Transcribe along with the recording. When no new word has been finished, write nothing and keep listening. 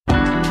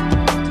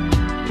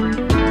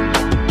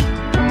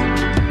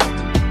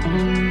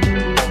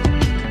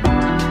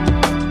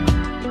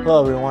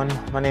Hello everyone,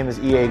 my name is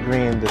E.A.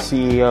 Green, the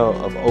CEO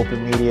of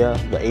Open Media,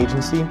 the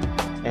agency,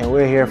 and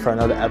we're here for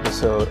another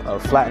episode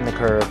of Flatten the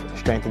Curve,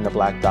 Strengthen the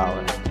Black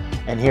Dollar.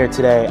 And here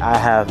today I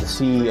have the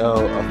CEO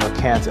of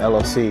McCants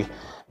LLC,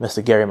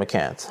 Mr. Gary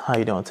McCants. How are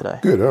you doing today?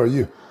 Good, how are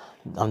you?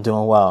 I'm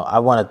doing well. I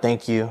want to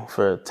thank you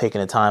for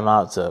taking the time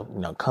out to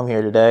come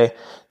here today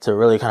to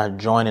really kind of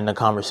join in the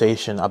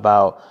conversation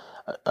about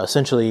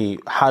essentially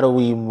how do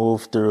we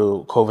move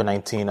through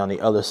COVID-19 on the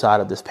other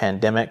side of this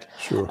pandemic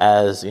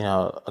as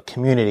a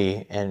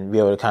community and be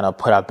able to kind of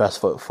put our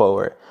best foot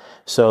forward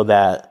so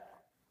that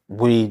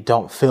we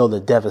don't feel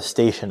the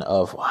devastation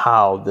of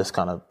how this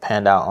kind of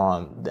panned out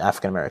on the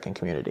African American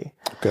community.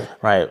 Okay.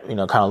 Right.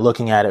 Kind of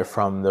looking at it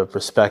from the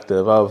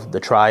perspective of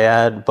the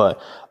triad, but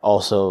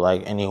also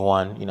like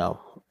anyone,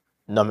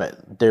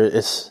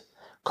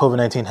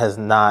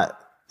 COVID-19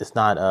 it's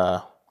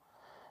not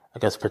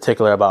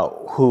particular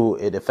about who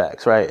it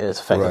affects, right? It's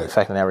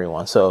affecting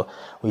everyone. So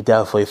we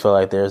definitely feel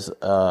like there's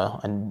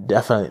a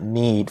definite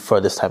need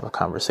for this type of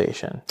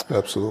conversation.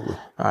 Absolutely.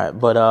 All right.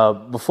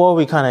 But before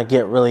we kind of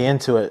get really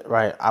into it,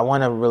 right, I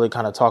want to really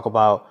kind of talk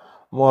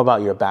more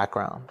about your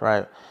background,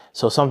 right?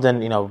 So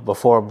something,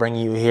 before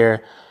bringing you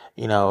here,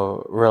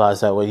 realize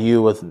that with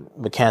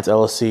McCants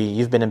LLC,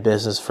 you've been in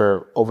business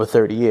for over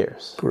 30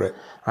 years. Correct.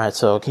 All right.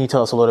 So can you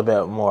tell us a little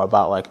bit more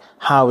about like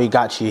how we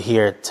got you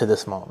here to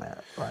this moment,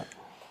 right?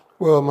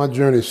 Well, my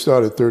journey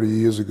started 30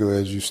 years ago,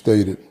 as you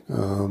stated.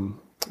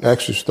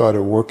 Actually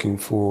started working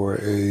for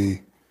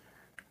a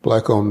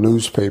black-owned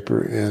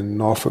newspaper in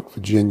Norfolk,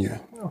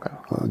 Virginia,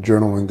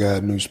 Journal and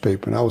Guide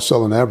newspaper, and I was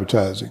selling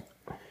advertising.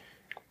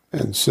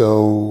 And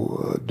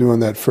so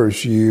during that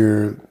first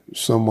year,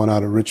 someone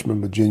out of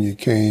Richmond, Virginia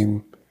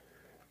came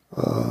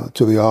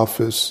to the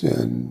office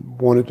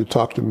and wanted to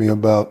talk to me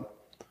about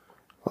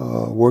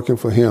working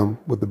for him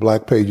with the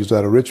Black Pages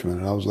out of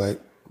Richmond. And I was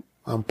like,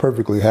 I'm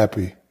perfectly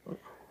happy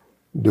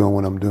doing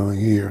what I'm doing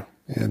here.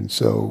 And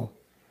so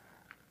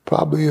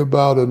probably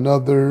about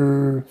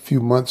another few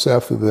months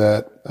after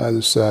that, I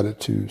decided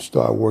to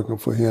start working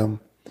for him.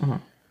 Mm-hmm.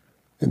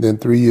 And then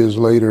 3 years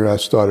later, I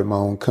started my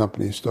own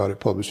company, started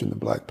publishing the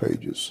Black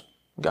Pages.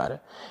 Got it.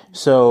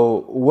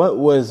 So what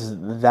was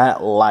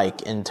that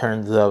like in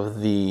terms of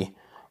the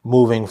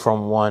moving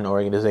from one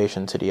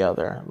organization to the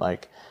other?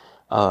 Like,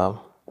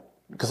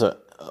 because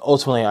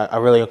ultimately I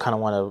really kind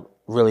of want to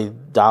really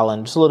dial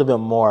in just a little bit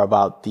more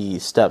about the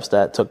steps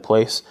that took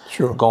place.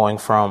 Sure. Going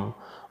from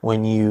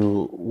when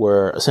you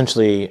were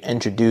essentially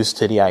introduced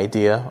to the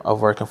idea of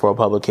working for a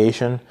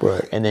publication,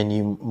 right, and then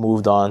you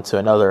moved on to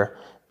another,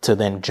 to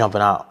then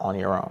jumping out on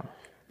your own.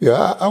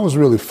 Yeah, I was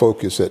really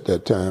focused at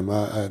that time.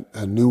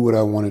 I knew what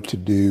I wanted to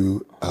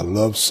do. I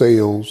love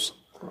sales,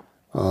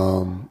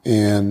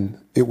 and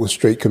it was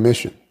straight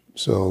commission.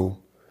 So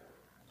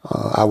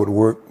I would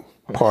work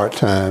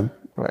part-time.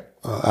 Right.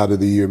 Out of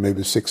the year,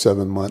 maybe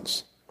 6-7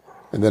 months.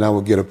 And then I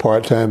would get a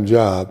part-time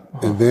job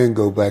and then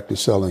go back to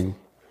selling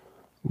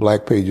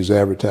Black Pages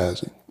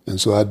advertising. And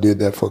so I did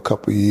that for a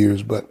couple of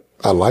years, but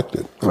I liked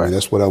it. I mean,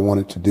 that's what I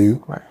wanted to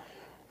do. Right.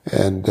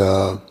 And,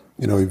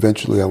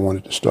 eventually I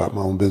wanted to start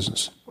my own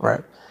business.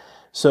 Right.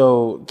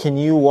 So can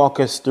you walk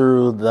us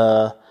through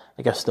the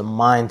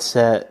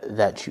mindset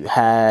that you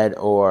had,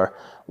 or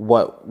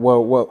what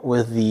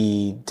were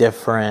the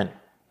different,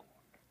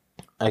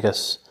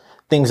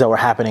 things that were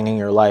happening in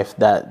your life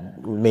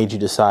that made you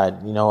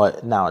decide,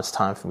 now it's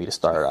time for me to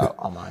start out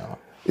on my own?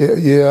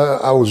 Yeah,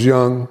 I was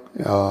young,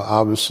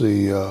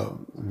 obviously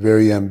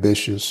very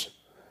ambitious.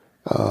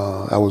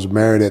 I was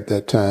married at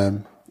that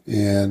time,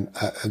 and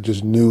I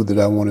just knew that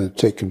I wanted to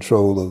take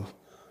control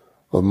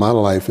of my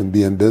life and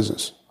be in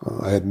business.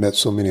 I had met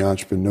so many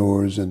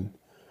entrepreneurs and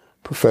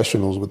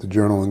professionals with the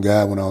Journal and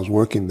Guide when I was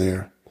working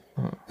there,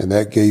 and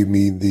that gave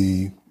me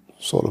the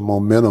sort of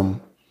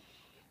momentum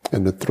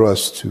and the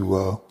thrust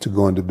to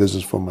go into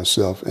business for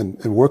myself.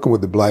 And working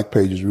with the Black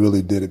Pages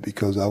really did it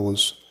because I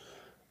was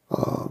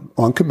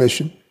on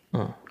commission.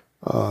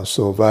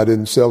 So if I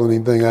didn't sell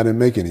anything, I didn't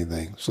make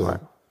anything. So right.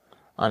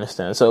 I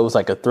understand. So it was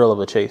like a thrill of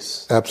a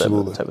chase.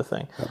 Absolutely. Type of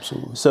thing.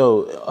 Absolutely.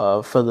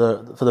 So for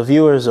the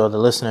viewers or the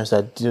listeners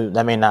that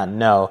may not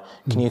know,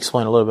 can you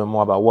explain a little bit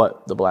more about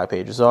what the Black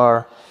Pages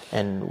are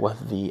and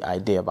what the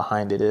idea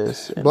behind it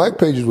is? Black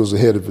Pages was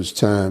ahead of its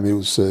time. It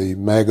was a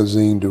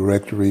magazine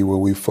directory where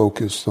we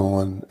focused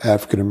on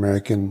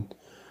African-American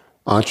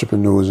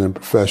entrepreneurs and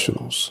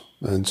professionals.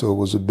 And so it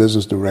was a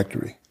business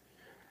directory.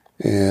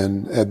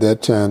 And at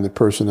that time, the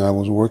person I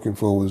was working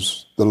for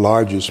was the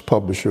largest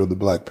publisher of the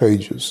Black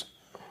Pages.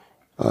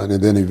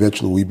 And then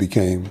eventually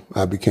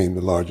I became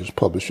the largest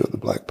publisher of the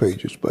Black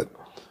Pages. But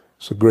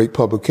it's a great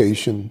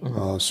publication,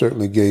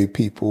 certainly gave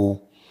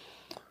people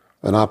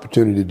an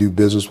opportunity to do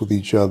business with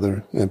each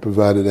other and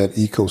provided that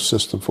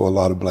ecosystem for a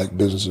lot of Black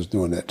businesses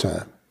during that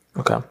time.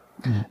 Okay.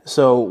 Mm-hmm.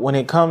 So when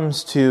it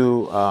comes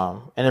to,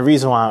 and the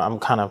reason why I'm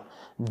kind of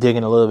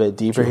digging a little bit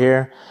deeper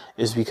here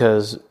is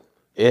because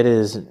it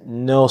is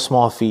no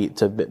small feat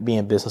to be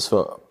in business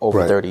for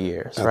over 30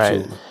 years,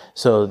 Absolutely. right?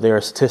 So there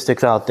are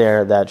statistics out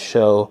there that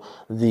show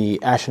the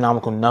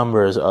astronomical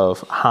numbers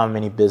of how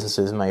many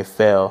businesses may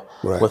fail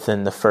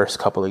within the first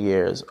couple of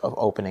years of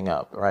opening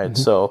up, right?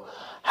 So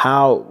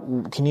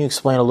how can you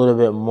explain a little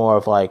bit more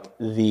of like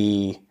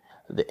the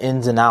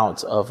ins and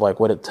outs of like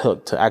what it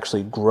took to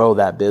actually grow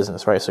that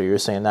business, right? So you're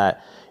saying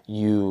that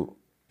you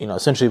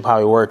essentially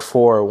probably worked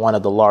for one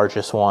of the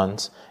largest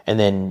ones, and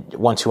then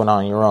once you went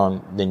on your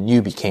own, then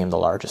you became the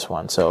largest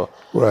one. So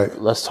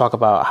let's talk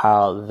about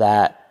how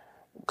that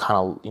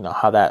kind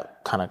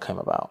of came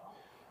about.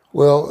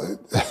 Well,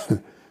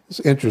 it's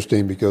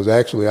interesting because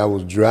actually I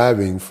was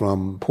driving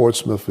from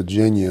Portsmouth,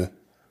 Virginia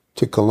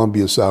to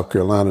Columbia, South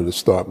Carolina to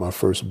start my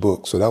first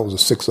book. So that was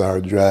a 6-hour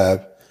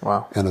drive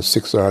and a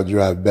 6-hour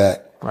drive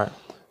back. Right.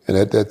 And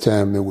at that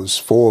time, there was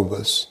 4 of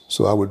us.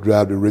 So I would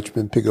drive to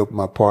Richmond, pick up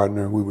my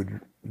partner. We would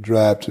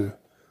drive to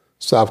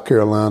South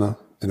Carolina,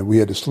 and if we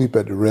had to sleep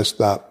at the rest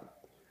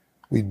stop,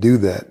 we'd do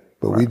that.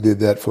 But we did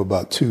that for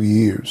about 2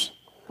 years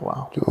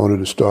in order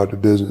to start the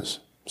business.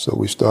 So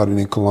we started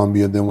in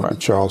Columbia, then went to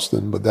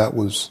Charleston. But that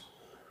was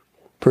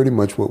pretty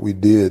much what we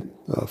did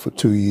for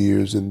 2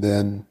 years. And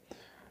then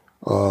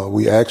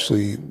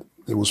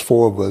it was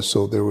 4 of us,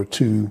 so there were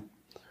 2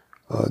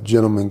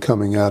 gentlemen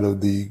coming out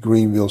of the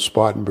Greenville,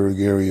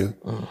 Spartanburg area.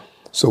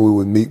 So we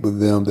would meet with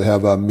them to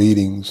have our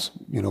meetings.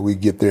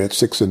 We'd get there at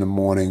 6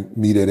 a.m,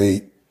 meet at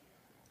 8,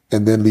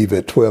 and then leave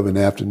at 12 in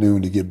the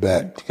afternoon to get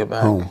back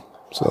home.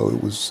 So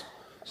it was.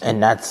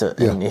 And that's it.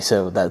 And you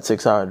said that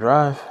 6-hour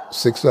drive.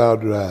 6-hour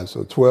drive,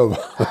 so 12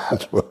 hours.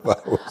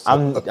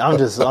 I'm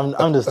just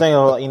thinking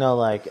about,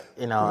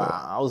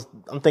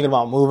 I'm thinking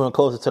about moving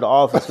closer to the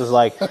office because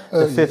like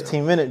the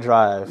 15-minute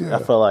drive, I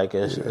feel like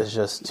it's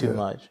just too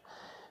much.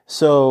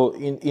 So,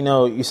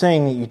 you're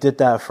saying you did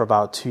that for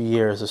about 2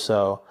 years or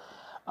so.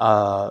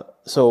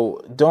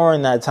 So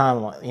during that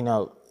time,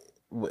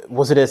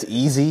 was it as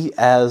easy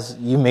as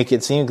you make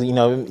it seem?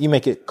 You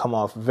make it come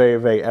off very,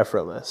 very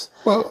effortless.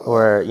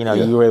 Well,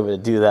 you were able to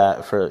do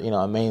that for,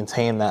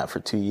 maintain that for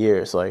 2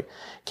 years. Like,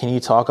 can you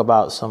talk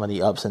about some of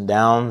the ups and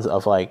downs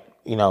of like,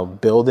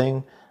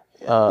 building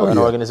an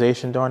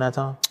organization during that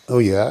time? Oh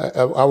yeah,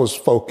 I was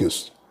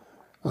focused.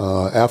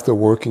 After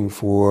working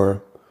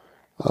for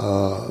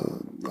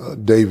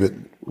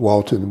David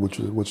Walton, which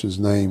was his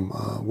name,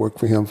 worked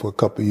for him for a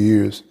couple of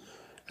years.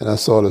 And I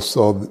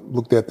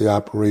looked at the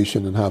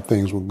operation and how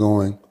things were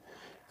going.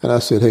 And I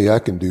said, hey, I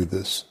can do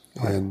this.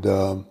 And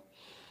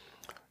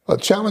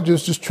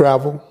challenges, just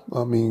travel.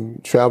 I mean,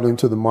 traveling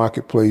to the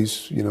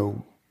marketplace,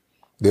 the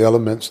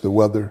elements, the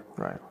weather.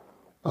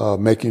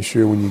 Making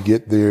sure when you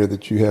get there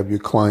that you have your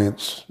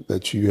clients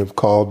that you have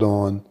called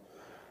on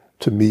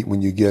to meet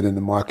when you get in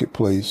the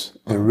marketplace.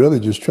 And really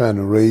just trying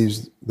to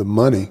raise the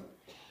money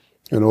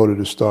in order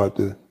to start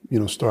the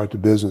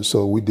business.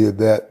 So we did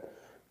that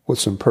with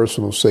some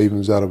personal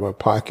savings out of our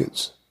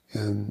pockets,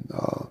 and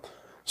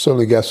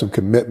certainly got some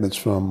commitments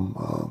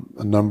from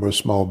a number of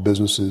small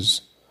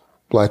businesses,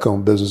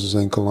 Black-owned businesses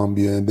in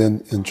Columbia, and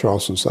then in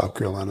Charleston, South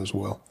Carolina as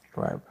well.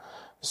 Right.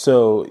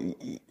 So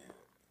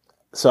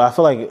I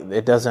feel like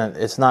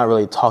it's not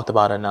really talked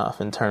about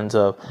enough in terms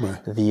of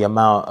the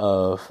amount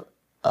of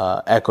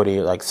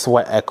equity, like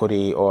sweat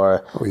equity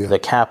or the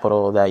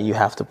capital that you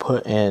have to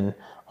put in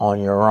on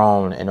your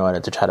own in order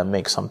to try to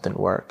make something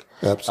work.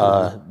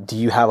 Absolutely. Do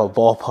you have a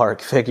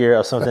ballpark figure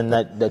of something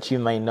that you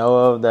may know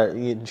of that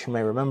you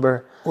may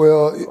remember?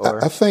 Well,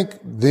 I think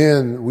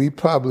then we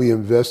probably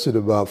invested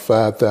about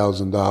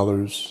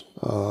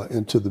 $5,000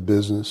 into the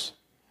business.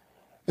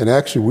 And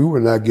actually, we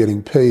were not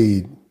getting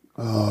paid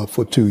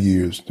for 2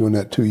 years. During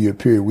that 2-year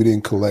period, we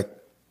didn't collect,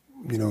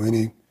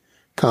 any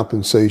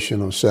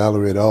compensation or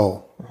salary at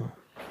all.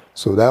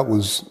 So that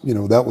was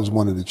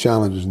one of the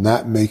challenges,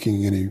 not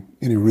making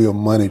any real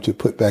money to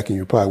put back in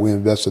your pocket. We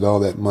invested all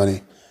that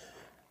money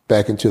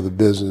back into the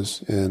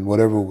business, and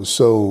whatever was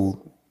sold,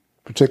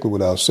 particularly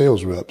with our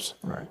sales reps,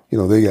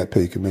 they got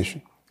paid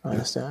commission. I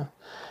understand.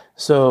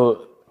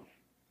 So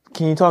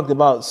can you talk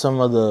about some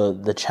of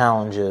the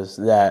challenges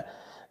that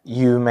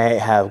you may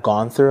have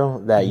gone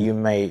through, that you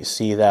may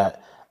see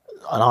that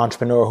an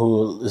entrepreneur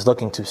who is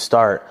looking to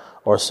start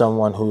or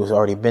someone who's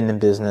already been in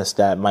business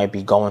that might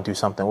be going through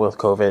something with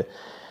COVID,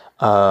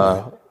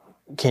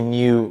 can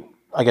you,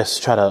 I guess,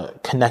 try to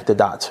connect the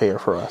dots here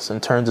for us in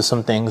terms of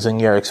some things in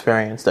your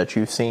experience that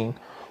you've seen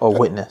or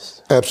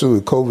witnessed?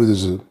 Absolutely. COVID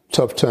is a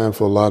tough time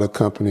for a lot of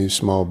companies,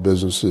 small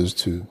businesses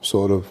to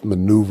sort of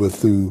maneuver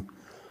through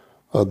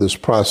this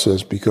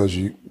process because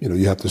you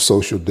have to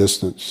social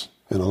distance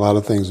and a lot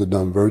of things are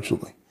done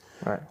virtually.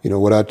 Right.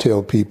 What I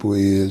tell people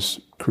is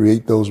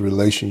create those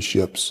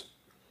relationships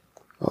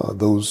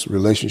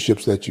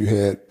that you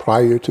had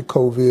prior to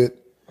COVID.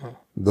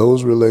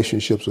 Those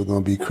relationships are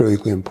going to be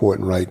critically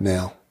important right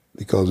now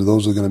because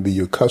those are going to be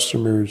your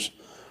customers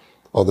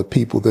or the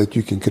people that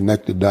you can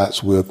connect the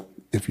dots with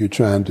if you're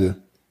trying to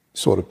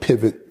sort of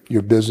pivot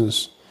your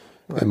business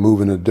and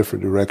move in a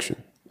different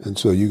direction. And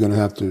so you're going to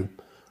have to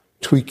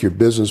tweak your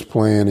business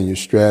plan and your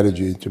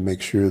strategy to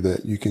make sure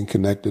that you can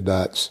connect the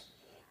dots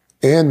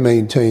and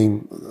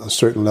maintain a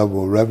certain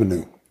level of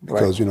revenue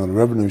because, the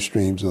revenue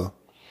streams are,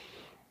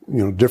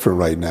 different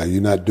right now.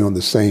 You're not doing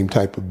the same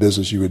type of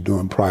business you were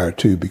doing prior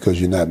to because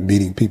you're not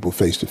meeting people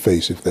face to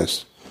face if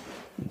that's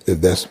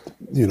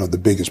the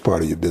biggest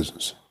part of your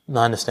business. No,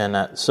 I understand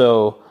that.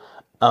 So,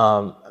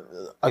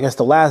 I guess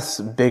the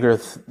last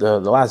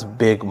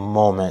big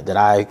moment that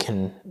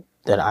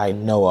I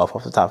know of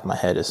off the top of my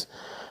head is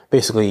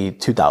basically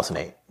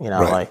 2008.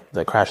 Right. Like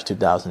the crash of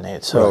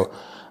 2008. So,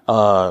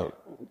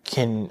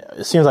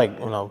 it seems like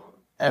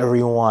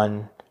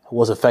everyone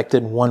was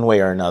affected one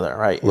way or another,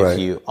 right? Right. If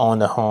you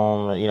owned a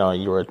home,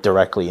 you were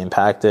directly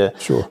impacted.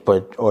 Sure.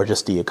 Or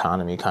just the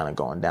economy kind of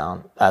going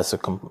down as that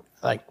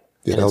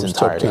its was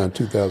entirety. a tough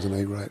time,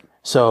 2008, right?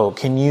 So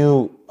can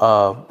you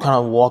kind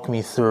of walk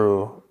me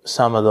through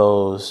some of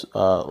those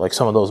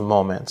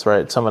moments,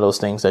 right? Some of those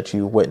things that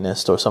you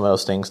witnessed, or some of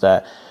those things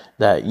that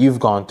you've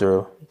gone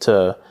through,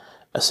 to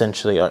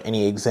essentially, or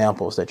any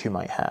examples that you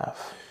might have?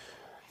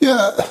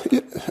 Yeah,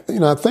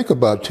 I think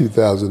about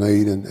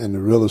 2008 and the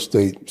real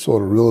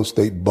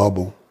estate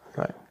bubble,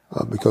 Right.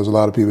 Because a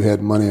lot of people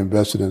had money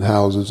invested in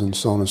houses and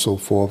so on and so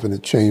forth, and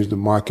it changed the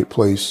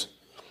marketplace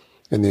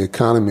and the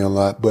economy a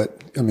lot.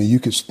 But you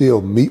could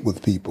still meet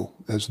with people.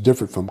 That's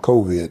different from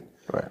COVID.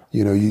 Right.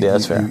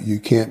 That's fair. You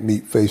can't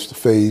meet face to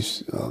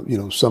face.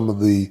 Some of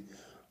the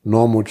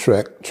normal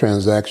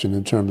transaction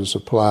in terms of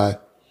supply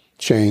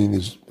chain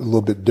is a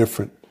little bit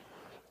different.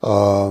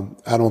 I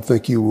don't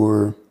think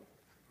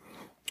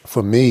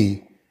for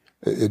me,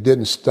 it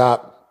didn't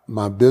stop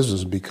my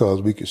business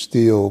because we could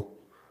still,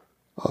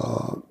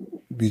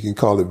 we can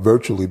call it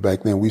virtually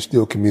back then. We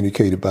still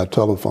communicated by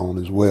telephone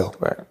as well.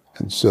 Right.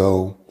 And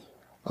so,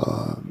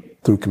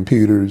 through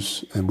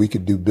computers, and we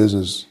could do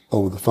business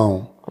over the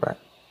phone. Right.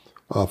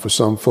 For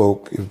some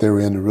folk, if they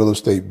were in the real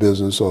estate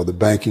business or the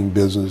banking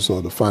business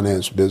or the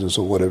finance business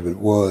or whatever it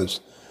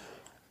was,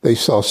 they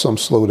saw some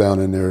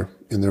slowdown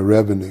in their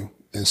revenue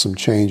and some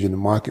change in the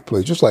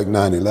marketplace, just like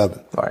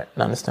 9/11. Right.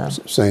 I understand.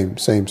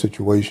 Same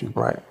situation.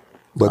 Right.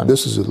 But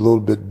this is a little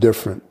bit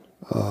different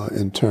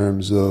in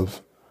terms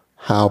of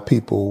how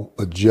people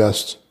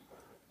adjust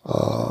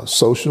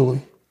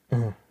socially,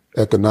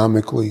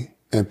 economically,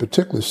 and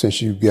particularly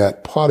since you've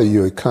got part of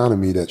your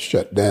economy that's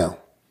shut down.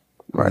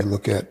 Right. You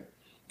look at,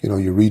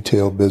 your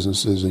retail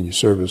businesses and your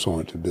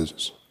service-oriented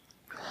business.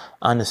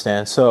 I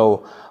understand.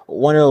 So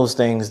one of those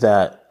things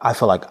that I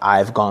feel like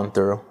I've gone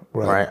through,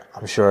 Right.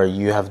 I'm sure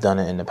you have done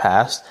it in the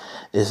past,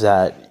 is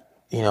that,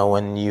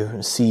 when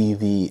you see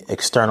the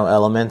external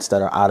elements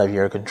that are out of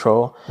your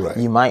control, Right.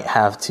 you might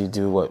have to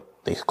do what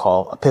they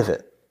call a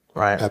pivot,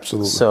 right?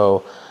 Absolutely.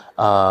 So,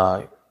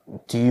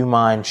 do you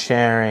mind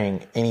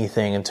sharing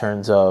anything in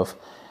terms of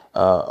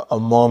a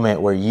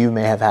moment where you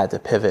may have had to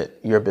pivot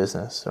your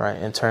business, right?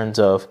 In terms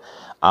of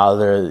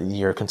either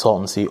your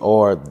consultancy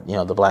or,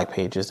 the Black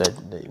Pages that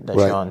Right.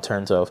 you're on, in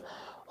terms of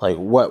like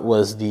what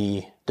was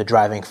the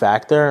driving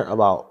factor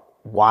about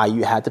why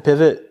you had to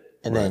pivot,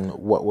 and then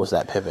what was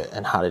that pivot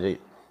and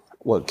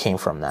what came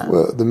from that?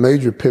 Well, the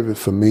major pivot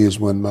for me is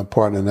when my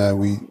partner and I,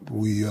 we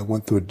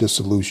went through a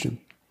dissolution.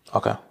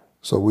 Okay.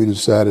 So we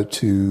decided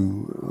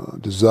to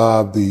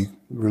dissolve the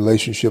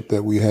relationship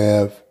that we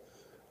have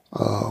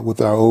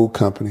with our old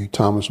company,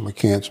 Thomas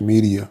McCants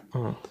Media.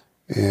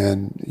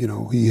 And,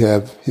 he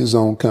have his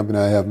own company,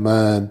 I have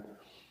mine,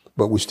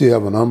 but we still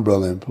have an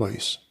umbrella in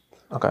place.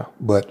 Okay.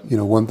 But,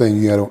 one thing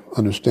you got to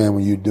understand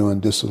when you're doing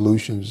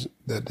dissolutions,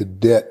 that the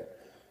debt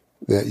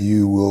that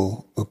you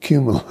will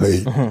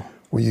accumulate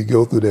when you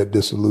go through that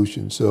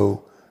dissolution.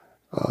 So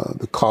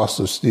the costs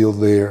are still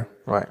there.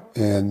 Right.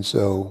 And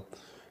so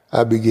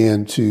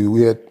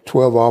we had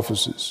 12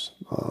 offices.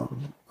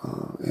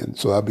 And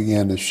so I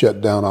began to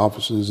shut down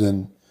offices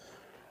in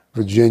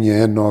Virginia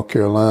and North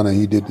Carolina.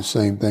 He did the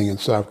same thing in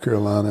South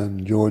Carolina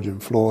and Georgia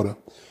and Florida.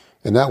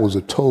 And that was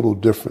a total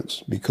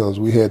difference because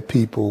we had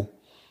people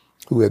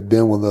who had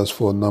been with us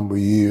for a number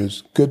of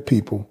years, good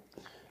people,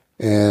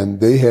 and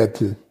they had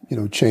to,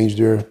 change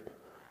their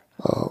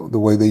the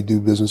way they do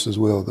business as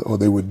well, or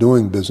they were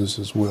doing business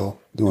as well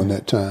during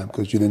that time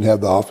because you didn't have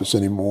the office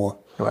anymore.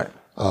 Right.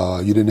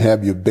 You didn't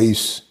have your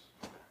base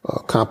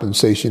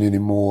compensation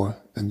anymore,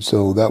 and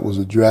so that was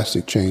a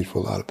drastic change for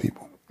a lot of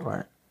people.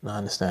 Right. I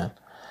understand.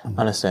 I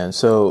understand.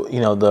 So,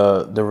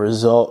 the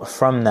result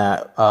from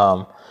that,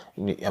 from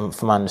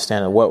my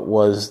understanding, what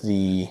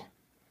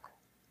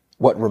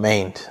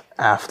remained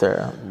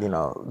after,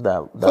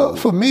 that?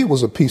 For me, it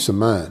was a peace of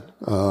mind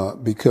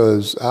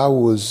because I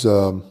was,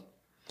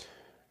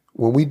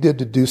 when we did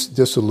the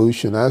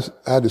dissolution,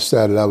 I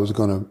decided I was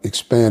going to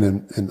expand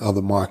in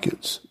other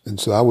markets. And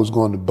so I was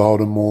going to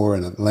Baltimore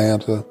and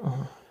Atlanta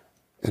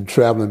and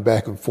traveling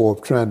back and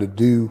forth, trying to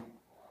do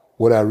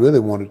what I really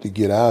wanted to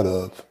get out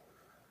of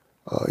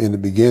in the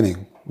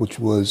beginning, which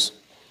was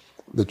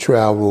the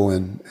travel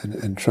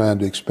and trying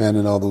to expand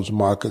in all those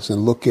markets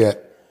and look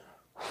at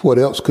what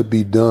else could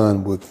be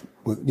done with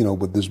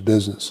this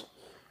business.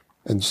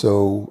 And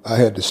so I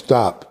had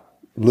to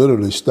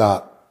literally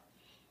stop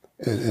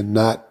and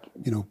not,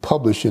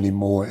 publish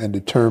anymore and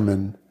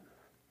determine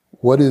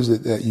what is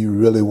it that you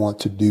really want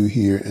to do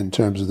here in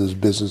terms of this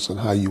business and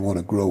how you want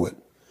to grow it.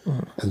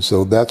 And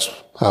so that's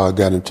how I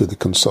got into the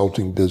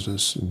consulting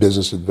business,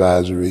 business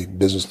advisory,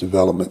 business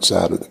development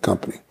side of the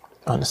company.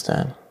 I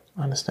understand.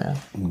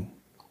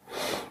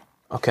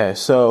 Okay,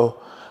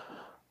 so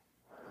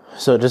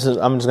I'm just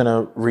going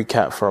to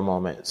recap for a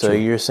moment. So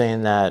you're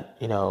saying that,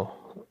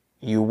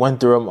 you went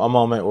through a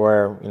moment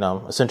where,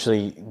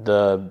 essentially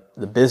the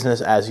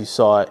business as you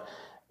saw it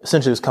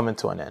essentially was coming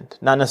to an end.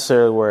 Not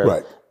necessarily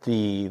where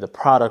the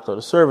product or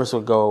the service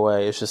would go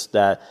away. It's just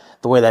that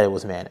the way that it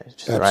was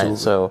managed, right?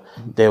 So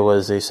there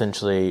was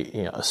essentially,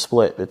 a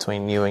split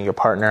between you and your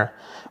partner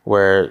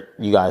where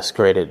you guys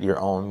created your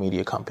own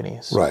media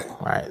companies. Right.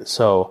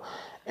 So,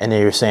 and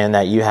then you're saying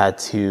that you had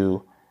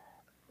to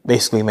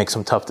basically make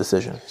some tough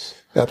decisions.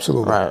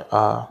 Absolutely. Right.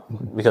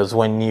 Because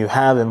when you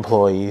have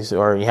employees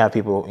or you have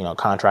people,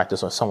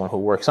 contractors or someone who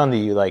works under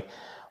you, like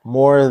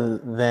more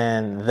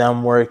than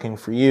them working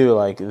for you,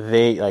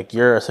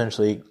 you're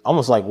essentially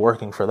almost like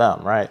working for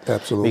them, right?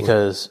 Absolutely.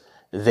 Because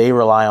they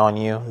rely on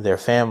you, their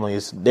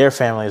families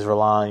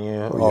rely on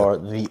you or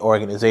the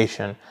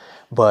organization.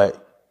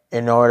 But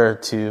in order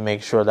to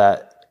make sure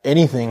that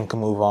anything can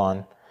move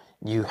on,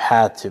 you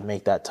had to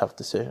make that tough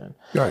decision.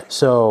 Right.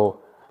 So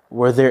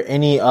were there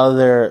any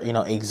other,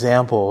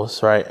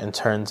 examples, right, in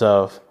terms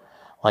of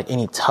like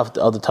any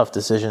other tough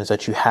decisions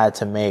that you had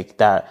to make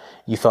that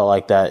you felt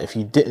like that if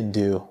you didn't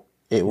do,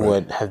 it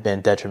would have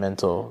been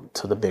detrimental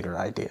to the bigger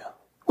idea?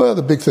 Well,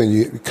 the big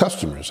thing,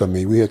 customers. I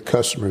mean, we had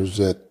customers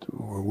that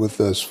were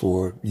with us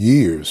for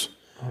years,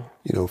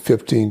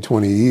 15,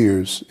 20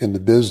 years in the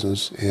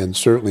business. And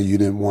certainly you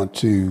didn't want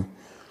to,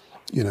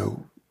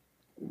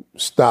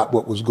 stop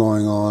what was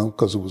going on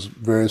because it was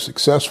very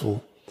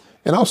successful.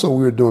 And also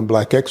we were doing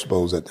Black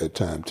Expos at that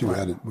time too.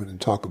 We didn't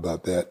talk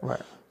about that.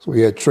 Right. So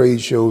we had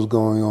trade shows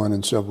going on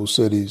in several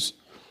cities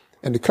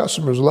and the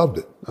customers loved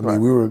it. I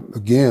mean, we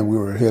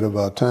were ahead of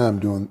our time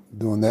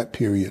during that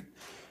period.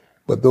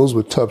 But those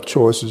were tough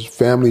choices,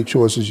 family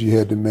choices you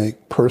had to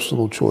make,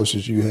 personal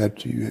choices you have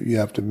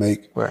to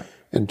make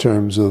in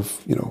terms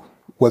of,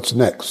 what's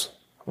next.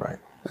 Right.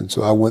 And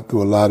so I went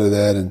through a lot of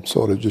that and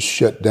sort of just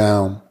shut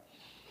down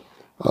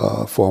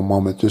for a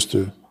moment just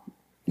to,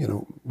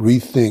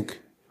 rethink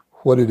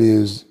what it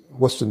is,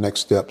 what's the next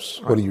steps,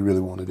 what do you really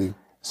want to do?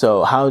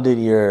 So how did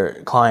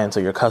your clients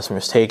or your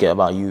customers take it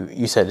about you?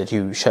 You said that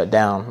you shut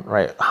down,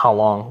 right? How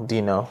long, do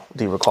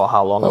you recall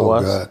how long it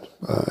was? Oh,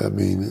 God.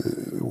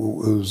 It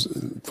was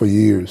for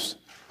years.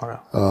 Okay.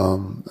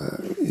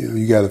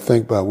 You got to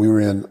think about it. We were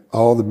in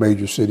all the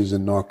major cities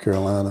in North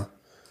Carolina,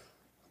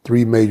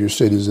 3 major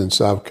cities in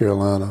South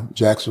Carolina,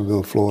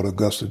 Jacksonville, Florida,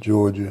 Augusta,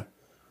 Georgia,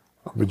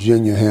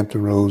 Virginia,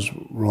 Hampton Roads,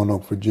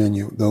 Roanoke,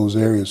 Virginia, those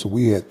areas. So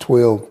we had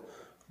 12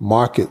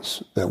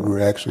 markets that we were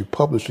actually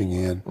publishing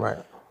in. Right.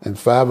 And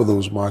 5 of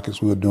those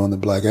markets we were doing the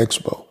Black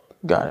Expo.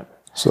 Got it.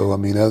 So, I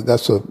mean,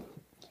 that's a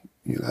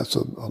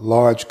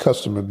large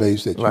customer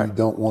base that you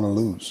don't want to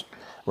lose.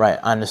 Right.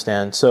 I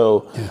understand.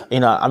 So,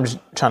 I'm just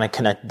trying to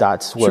connect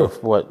dots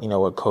with what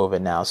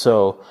COVID now.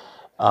 So,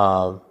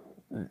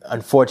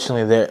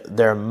 unfortunately,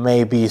 there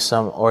may be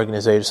some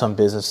organizations, some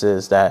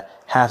businesses that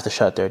have to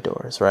shut their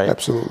doors, right?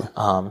 Absolutely.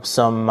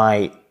 Some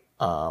might,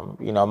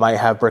 might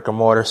have brick and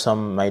mortar.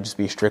 Some might just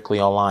be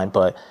strictly online,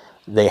 but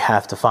they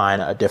have to find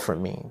a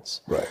different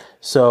means. Right.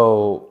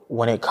 So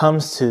when it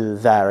comes to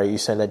that, right, you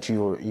said that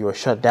you were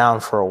shut down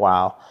for a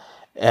while.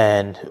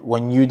 And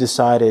when you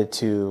decided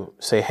to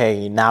say,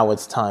 hey, now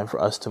it's time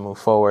for us to move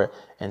forward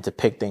and to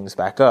pick things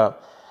back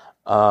up,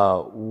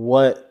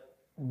 let's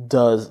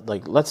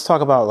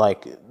talk about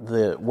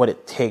what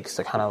it takes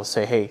to kind of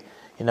say, hey,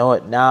 you know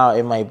what, now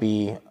it might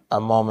be a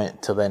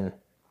moment to then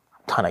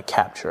kind of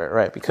capture it,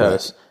 right?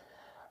 Because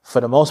for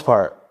the most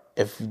part,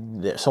 if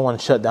someone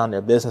shut down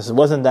their business, it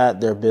wasn't that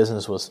their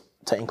business was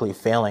technically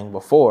failing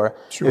before.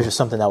 It was just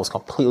something that was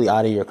completely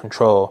out of your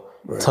control,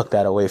 took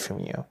that away from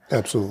you.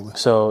 Absolutely.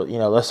 So,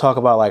 let's talk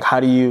about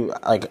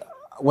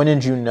when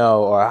did you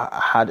know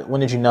when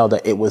did you know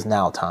that it was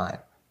now time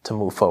to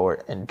move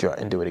forward and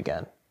do it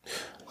again?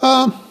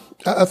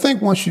 I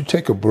think once you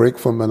take a break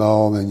from it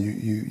all and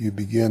you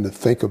begin to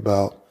think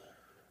about,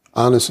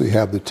 honestly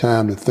have the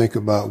time to think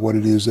about what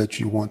it is that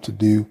you want to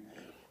do,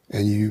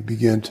 and you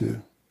begin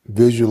to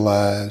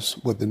visualize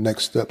what the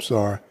next steps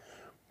are,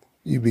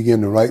 you begin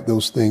to write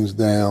those things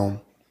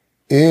down,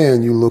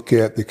 and you look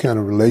at the kind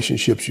of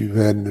relationships you've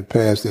had in the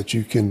past that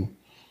you can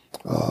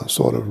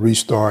sort of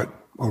restart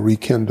or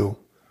rekindle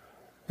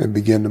and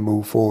begin to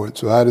move forward.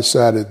 So I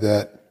decided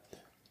that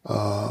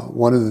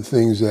one of the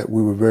things that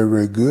we were very,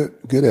 very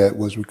good at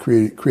was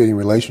creating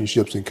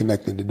relationships and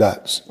connecting the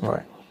dots.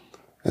 Right.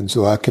 And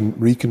so I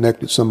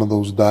reconnected some of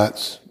those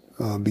dots,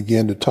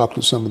 began to talk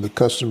to some of the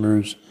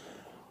customers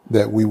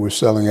that we were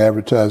selling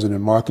advertising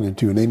and marketing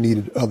to, and they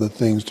needed other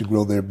things to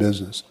grow their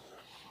business.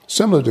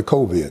 Similar to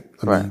COVID.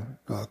 I mean,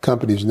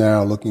 companies now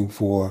are looking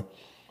for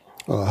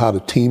how to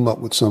team up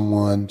with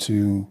someone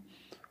to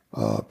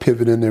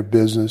pivot in their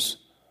business,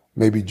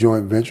 maybe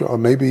joint venture, or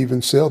maybe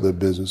even sell their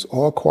business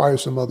or acquire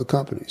some other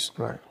companies.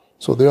 Right.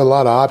 So there are a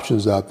lot of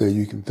options out there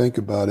you can think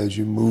about as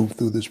you move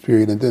through this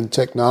period. And then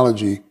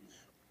technology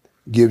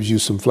gives you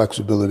some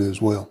flexibility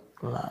as well.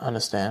 I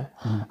understand.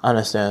 I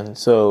understand.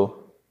 So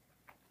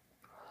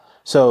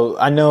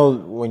I know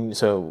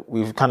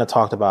we've kind of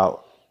talked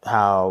about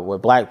how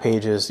with Black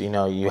Pages,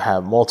 you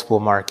have multiple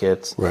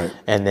markets, right?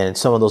 And then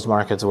some of those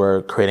markets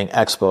were creating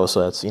expos,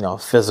 so that's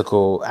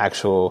physical,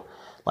 actual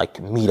like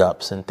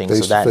meetups and things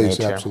of that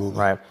nature, absolutely.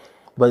 Right?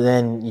 But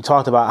then you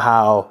talked about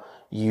how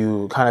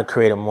you kind of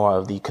created more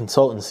of the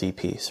consultancy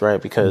piece, right?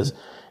 Because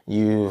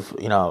you've,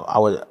 I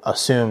would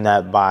assume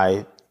that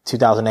by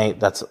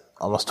 2008, that's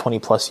almost 20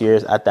 plus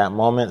years at that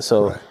moment.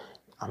 So right.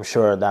 I'm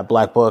sure that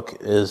Black Book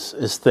is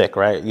thick,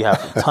 right? You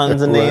have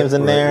tons of names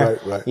in there.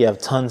 Right. You have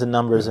tons of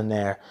numbers in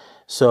there.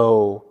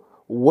 So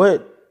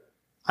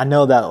I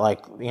know that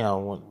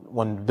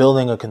when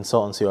building a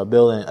consultancy or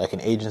building like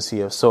an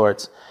agency of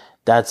sorts,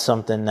 that's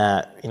something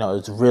that,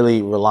 is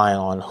really relying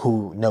on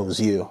who knows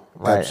you,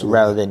 right? Absolutely.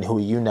 Rather than who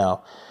you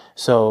know.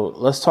 So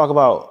let's talk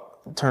about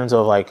in terms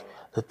of like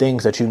the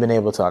things that you've been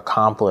able to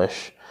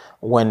accomplish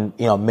when,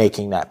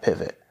 making that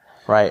pivot.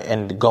 Right,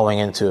 and going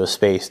into a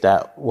space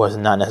that was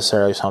not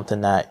necessarily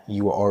something that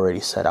you were already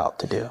set out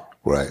to do.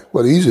 Right.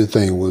 Well, the easier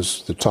thing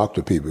was to talk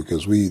to people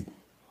because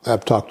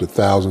I've talked to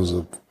thousands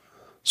of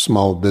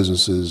small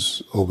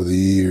businesses over the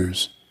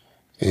years,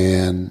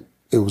 and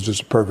it was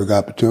just a perfect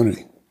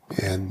opportunity.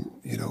 And,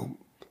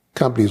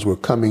 companies were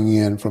coming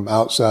in from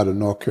outside of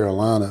North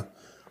Carolina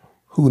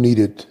who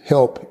needed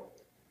help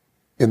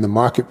in the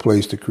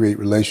marketplace to create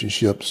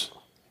relationships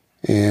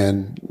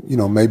and,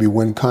 maybe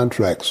win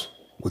contracts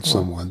with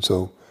someone.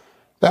 So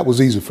that was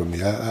easy for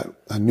me.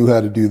 I knew how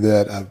to do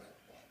that.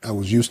 I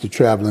was used to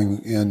traveling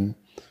in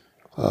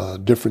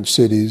different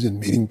cities and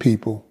meeting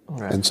people.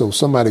 Right. And so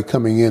somebody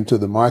coming into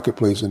the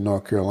marketplace in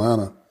North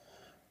Carolina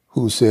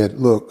who said,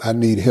 look, I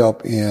need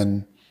help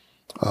in,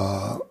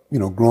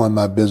 growing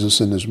my business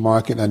in this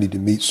market. I need to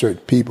meet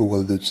certain people,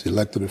 whether it's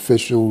elected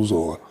officials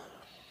or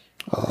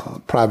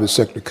private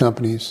sector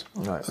companies.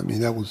 Right. I mean,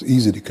 that was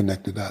easy to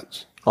connect the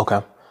dots.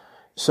 Okay.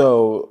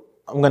 So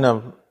I'm going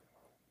to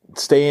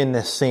stay in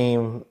the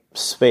same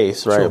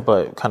space, right? Sure.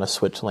 But kind of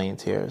switch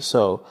lanes here.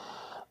 So,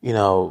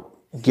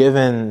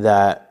 given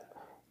that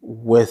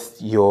with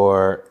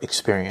your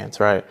experience,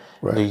 right?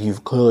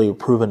 You've clearly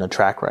proven a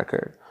track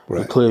record.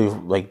 Right. You've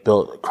clearly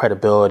built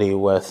credibility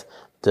with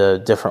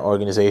the different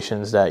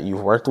organizations that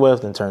you've worked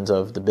with in terms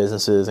of the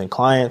businesses and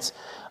clients,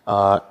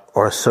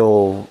 or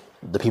so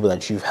the people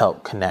that you've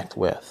helped connect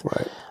with.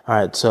 Right. All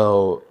right.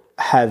 So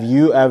have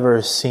you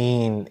ever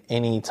seen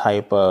any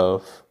type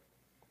of,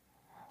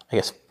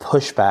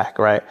 pushback,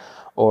 right?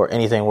 Or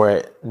anything where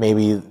it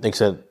maybe, like I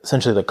said,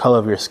 essentially the color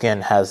of your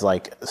skin has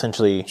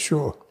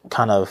Sure.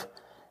 kind of,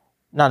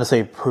 not to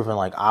say proven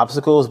like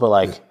obstacles, but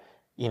like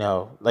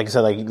I said,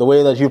 like the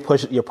way that you're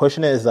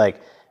pushing it is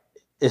like,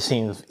 it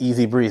seems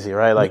easy breezy,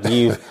 right? Like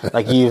you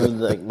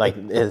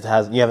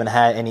haven't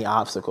had any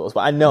obstacles, but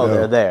I know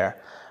they're there,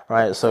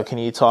 right? So can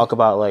you talk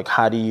about like,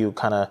 how do you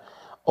kind of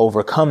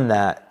overcome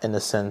that in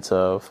the sense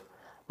of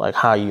like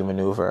how you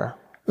maneuver?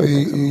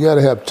 You got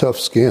to have tough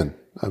skin.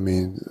 I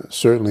mean,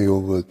 certainly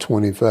over a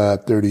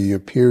 25, 30-year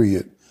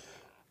period,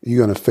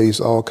 you're going to face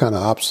all kind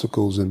of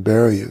obstacles and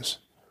barriers.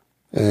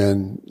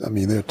 And, I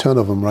mean, there are a ton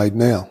of them right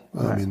now.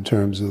 Right. In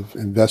terms of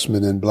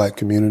investment in Black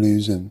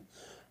communities and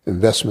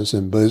investments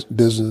in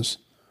business.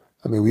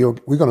 I mean,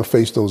 we're going to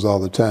face those all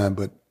the time.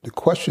 But the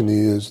question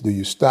is, do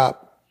you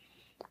stop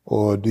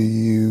or do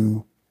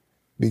you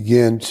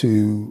begin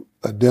to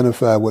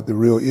identify what the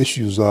real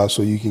issues are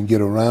so you can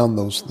get around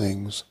those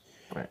things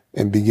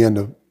and begin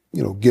to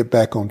get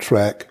back on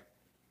track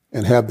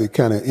and have the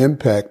kind of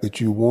impact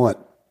that you want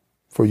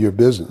for your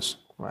business.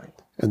 Right.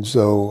 And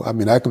so, I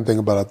mean, I can think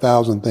about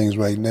 1,000 things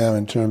right now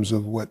in terms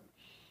of what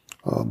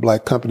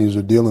Black companies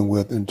are dealing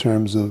with in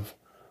terms of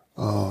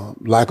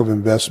lack of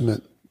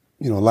investment,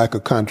 lack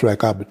of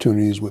contract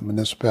opportunities with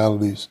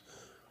municipalities,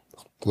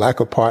 lack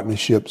of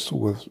partnerships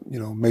with,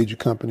 major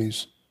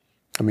companies.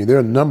 I mean, there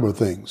are a number of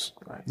things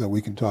that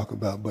we can talk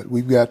about, but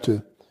we've got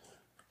to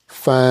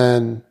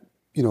find,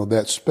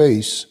 that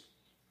space.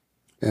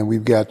 And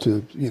we've got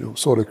to,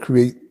 sort of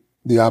create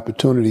the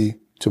opportunity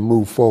to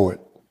move forward.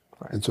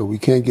 Right. And so we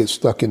can't get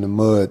stuck in the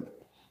mud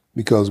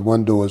because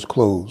one door is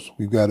closed.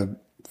 We've got to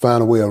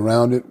find a way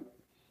around it,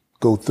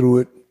 go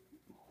through it,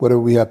 whatever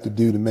we have to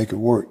do to make it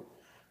work.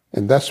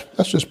 And that's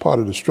just part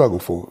of the struggle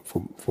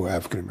for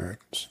African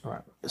Americans.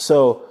 Right.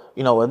 So,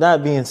 with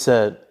that being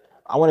said,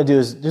 I want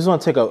to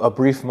take a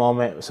brief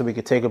moment so we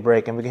could take a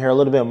break and we can hear a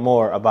little bit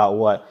more about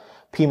what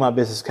Piedmont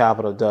Business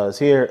Capital does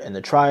here in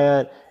the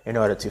Triad in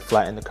order to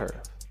flatten the curve.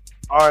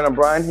 All right, I'm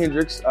Brian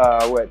Hendricks.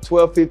 We're at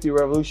 1250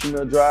 Revolution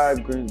Mill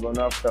Drive, Greensboro,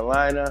 North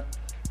Carolina,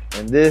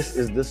 and this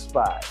is The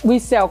Spot. We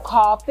sell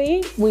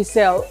coffee, we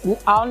sell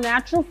all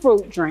natural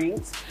fruit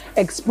drinks,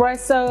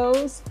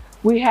 espressos,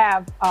 we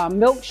have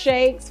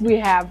milkshakes, we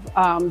have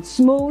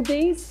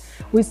smoothies,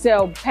 we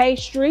sell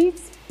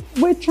pastries.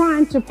 We're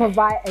trying to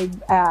provide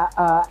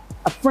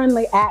a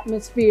friendly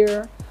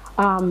atmosphere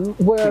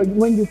where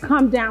when you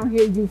come down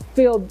here, you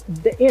feel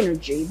the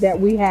energy that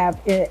we have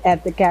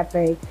at the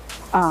cafe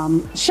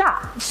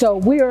shop. So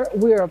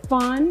we're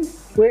fun,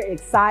 We're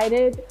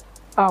excited.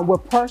 We're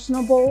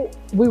personable.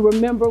 We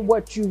remember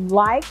what you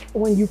like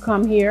when you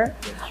come here.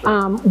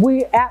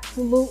 We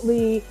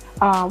absolutely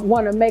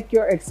want to make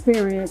your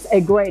experience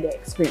a great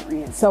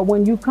experience. So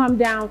when you come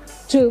down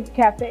to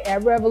Cafe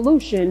at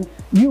Revolution,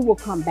 you will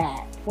come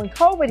back. When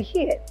COVID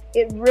hit,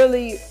 it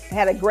really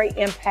had a great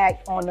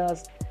impact on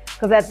us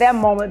because at that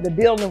moment, the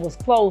building was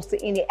closed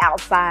to any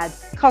outside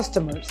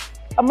customers.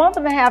 A month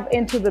and a half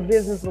into the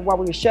business while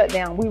we were shut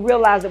down, we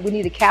realized that we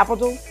needed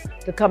capital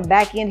to come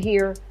back in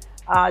here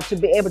to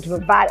be able to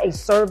provide a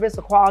service,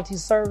 a quality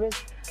service.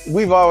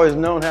 We've always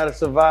known how to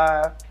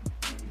survive.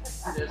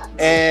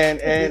 And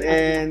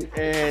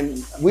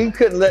we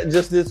couldn't let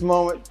just this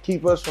moment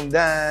keep us from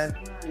dying.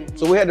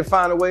 So we had to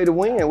find a way to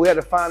win. We had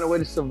to find a way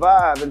to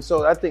survive. And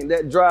so I think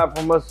that drive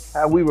from us,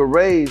 how we were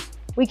raised.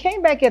 We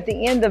came back at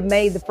the end of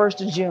May, the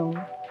 1st of June.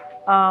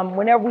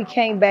 Whenever we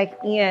came back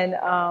in,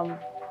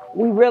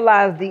 we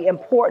realized the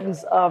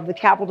importance of the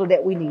capital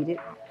that we needed.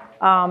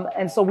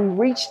 And so we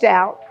reached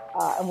out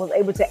and was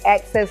able to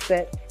access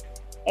it.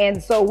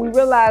 And so we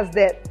realized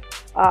that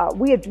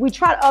we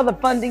tried other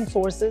funding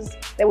sources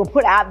that were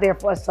put out there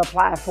for us to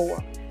apply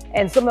for.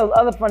 And some of those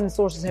other funding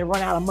sources had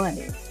run out of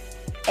money.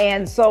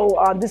 And so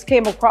this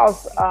came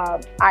across our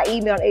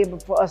email able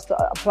for us to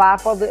apply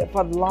for the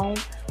loan.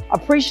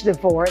 Appreciative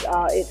for it.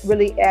 It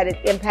really added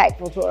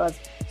impactful to us.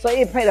 So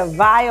it played a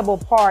viable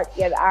part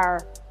in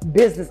our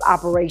business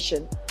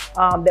operation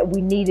that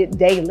we needed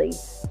daily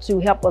to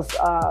help us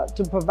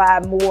to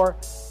provide more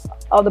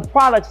of the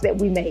products that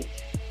we make,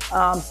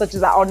 such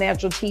as our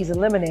all-natural teas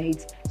and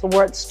lemonades. So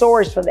we're at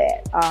storage for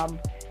that,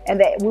 and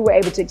that we were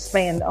able to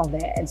expand on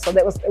that. And so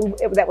that was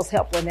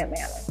helpful in that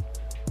manner.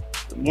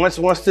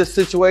 Once this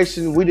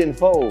situation, we didn't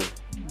fold.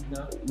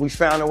 We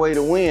found a way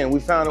to win. We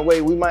found a way.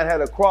 We might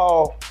have to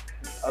crawl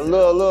a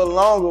little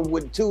longer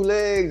with 2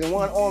 legs and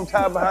 1 arm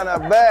tied behind our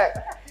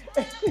back.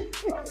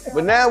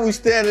 But now we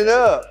standing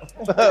up.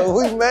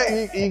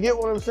 You get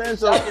what I'm saying?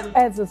 So,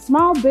 as a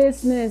small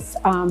business,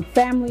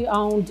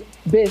 family-owned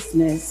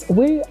business,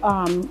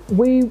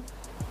 the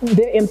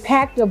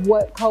impact of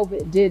what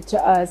COVID did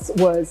to us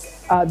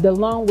was the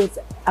loan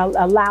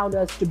allowed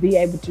us to be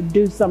able to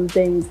do some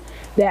things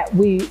that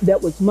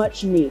was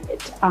much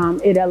needed.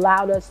 It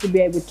allowed us to be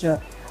able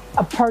to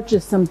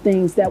purchase some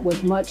things that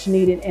was much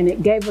needed, and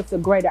it gave us a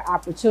greater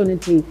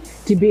opportunity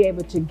to be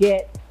able to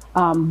get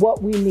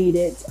what we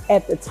needed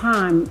at the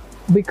time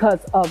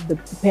because of the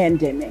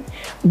pandemic.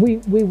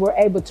 We were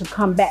able to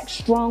come back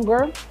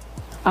stronger.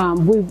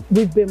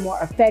 We've been more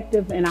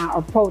effective in our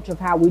approach of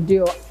how we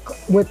deal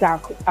with our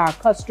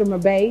customer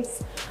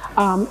base.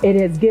 It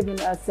has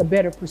given us a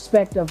better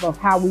perspective of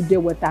how we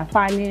deal with our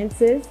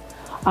finances.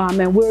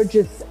 And we're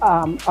just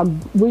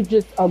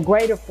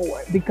greater for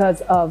it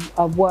because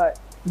of what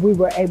we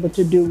were able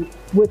to do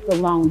with the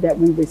loan that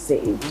we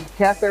received.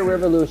 Cafe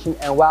Revolution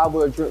and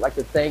Wildwood Drink like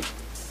to thank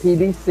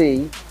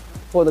PBC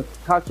for the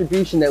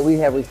contribution that we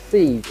have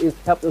received. It's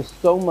helped us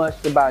so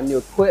much to buy new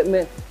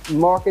equipment,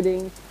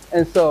 marketing,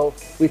 and so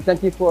we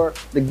thank you for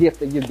the gift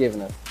that you've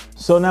given us.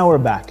 So now we're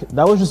back.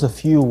 That was just a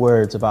few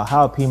words about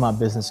how Piedmont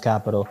Business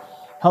Capital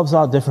helps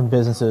out different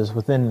businesses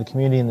within the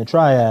community in the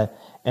Triad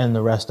and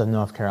the rest of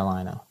North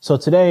Carolina. So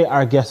today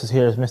our guest is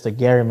here is Mr.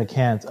 Gary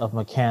McCant of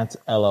McCant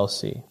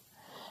LLC.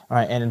 All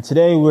right, and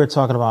today we're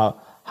talking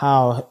about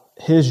how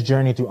his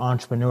journey through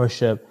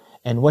entrepreneurship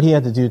and what he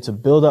had to do to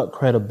build up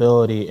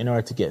credibility in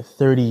order to get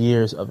 30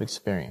 years of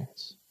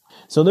experience.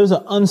 So there's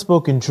an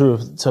unspoken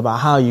truth to about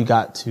how you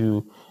got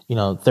to,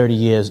 30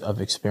 years of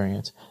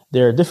experience.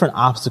 There are different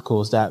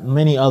obstacles that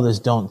many others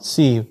don't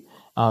see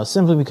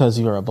simply because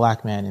you're a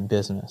black man in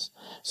business.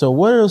 So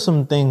what are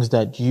some things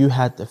that you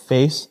had to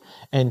face?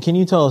 And can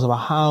you tell us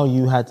about how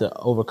you had to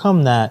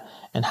overcome that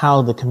and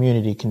how the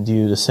community can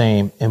do the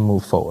same and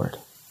move forward?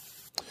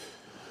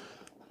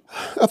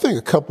 I think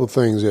a couple of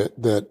things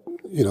that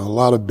a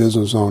lot of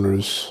business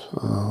owners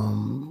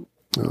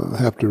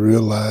have to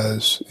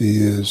realize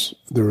is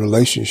the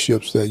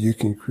relationships that you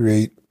can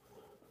create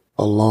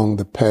along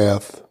the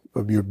path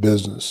of your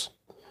business.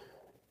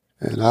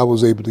 And I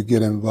was able to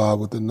get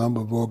involved with a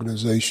number of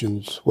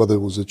organizations, whether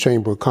it was the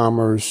Chamber of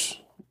Commerce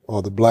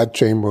or the Black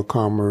Chamber of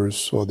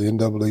Commerce or the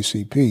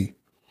NAACP.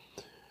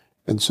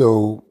 And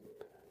so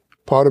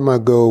part of my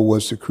goal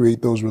was to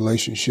create those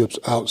relationships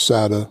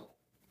outside of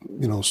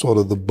sort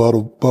of the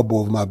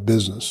bubble of my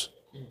business.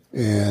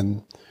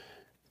 And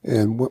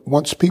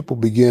once people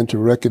begin to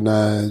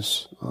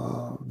recognize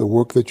the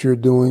work that you're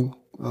doing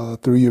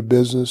through your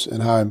business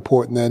and how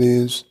important that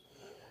is,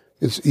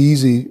 it's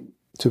easy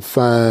to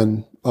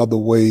find other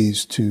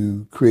ways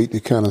to create the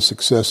kind of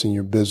success in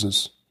your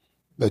business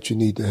that you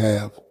need to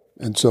have.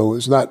 And so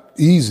it's not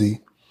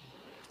easy,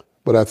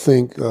 but I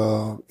think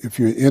if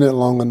you're in it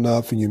long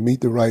enough and you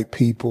meet the right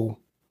people,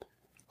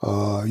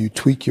 you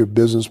tweak your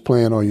business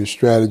plan or your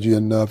strategy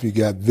enough, you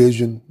got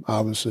vision,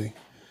 obviously,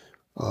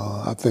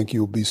 I think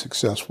you'll be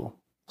successful.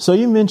 So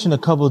you mentioned a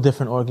couple of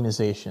different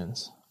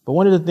organizations, but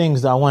one of the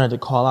things that I wanted to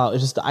call out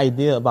is just the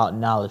idea about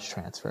knowledge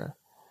transfer.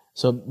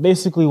 So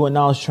basically what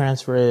knowledge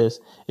transfer is,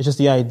 it's just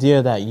the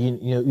idea that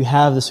you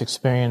have this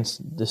experience,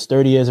 this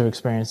 30 years of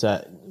experience,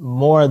 that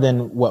more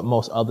than what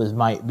most others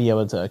might be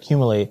able to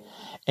accumulate.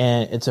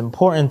 And it's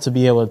important to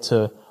be able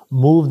to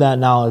move that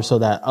knowledge so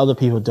that other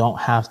people don't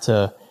have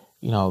to,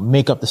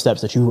 make up the steps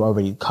that you've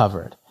already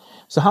covered.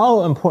 So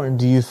how important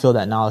do you feel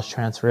that knowledge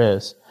transfer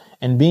is,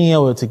 and being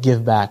able to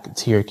give back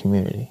to your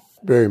community?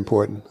 Very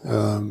important.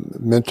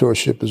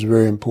 Mentorship is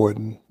very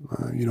important.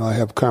 I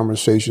have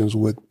conversations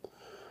with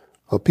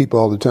people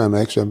all the time.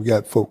 Actually, I've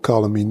got folk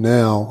calling me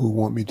now who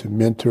want me to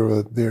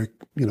mentor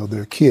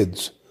their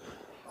kids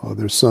or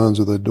their sons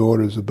or their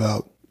daughters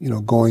about,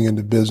 going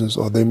into business,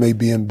 or they may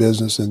be in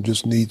business and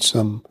just need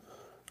some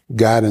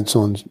guidance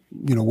on,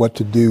 what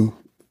to do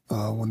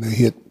when they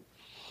hit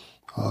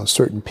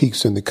certain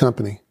peaks in the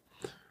company,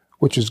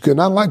 which is good.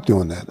 And I like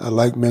doing that. I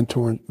like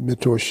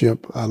mentorship.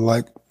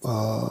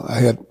 I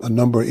had a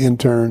number of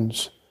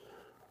interns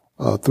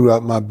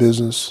throughout my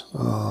business,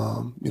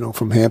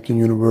 from Hampton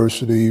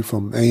University,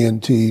 from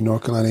A&T,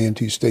 North Carolina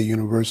A&T State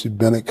University,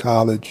 Bennett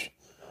College,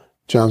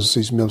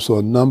 Johnson C. Smith. So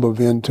a number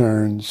of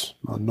interns,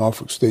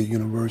 Norfolk State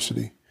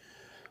University.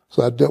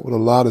 So I dealt with a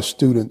lot of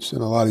students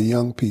and a lot of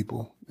young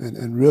people.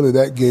 And really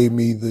that gave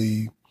me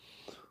the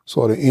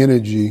sort of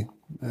energy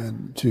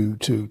and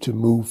to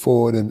move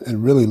forward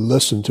and really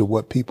listen to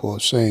what people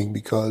are saying,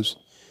 because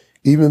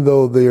even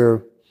though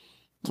they're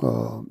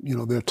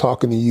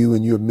talking to you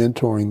and you're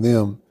mentoring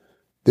them,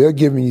 they're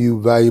giving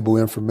you valuable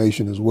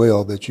information as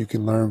well that you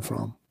can learn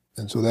from.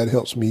 And so that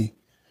helps me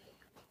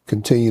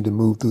continue to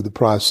move through the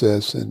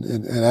process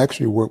and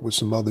actually work with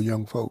some other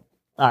young folk.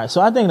 All right.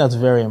 So I think that's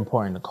very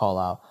important to call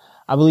out.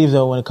 I believe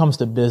that when it comes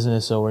to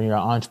business or when you're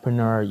an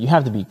entrepreneur, you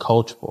have to be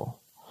coachable.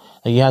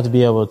 Like, you have to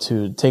be able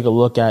to take a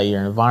look at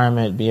your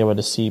environment, be able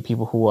to see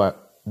people who are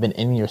been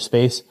in your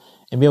space,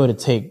 and be able to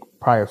take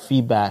prior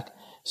feedback.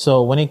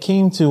 So when it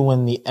came to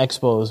when the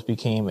expos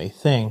became a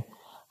thing,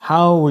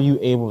 how were you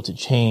able to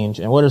change,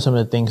 and what are some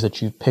of the things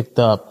that you picked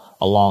up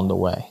along the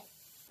way?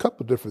 A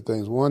couple of different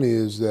things. One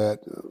is that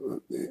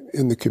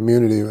in the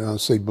community, and I'll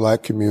say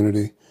black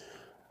community,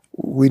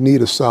 we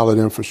need a solid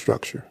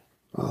infrastructure.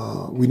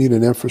 We need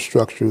an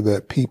infrastructure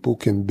that people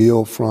can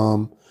build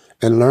from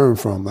and learn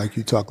from, like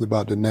you talked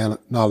about the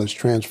knowledge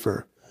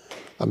transfer.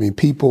 I mean,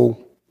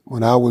 people,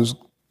 when I was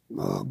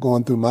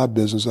going through my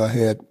business, I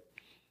had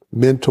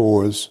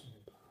mentors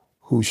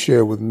who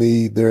shared with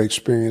me their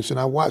experience, and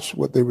I watched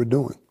what they were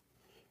doing.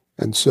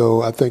 And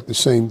so I think the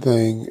same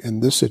thing in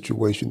this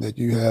situation, that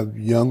you have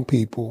young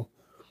people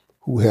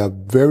who have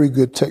very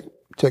good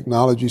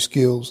technology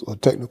skills or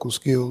technical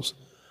skills,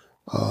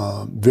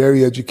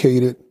 very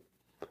educated,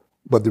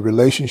 but the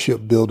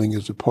relationship building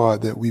is the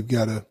part that we've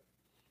got to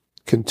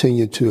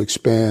continue to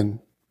expand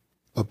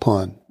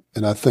upon.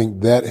 And I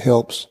think that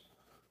helps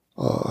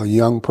a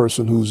young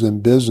person who's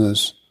in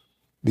business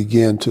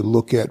begin to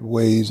look at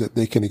ways that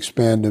they can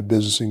expand their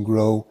business and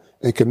grow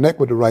and connect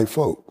with the right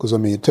folk. Because, I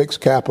mean, it takes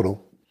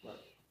capital.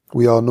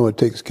 We all know it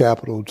takes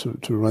capital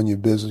to run your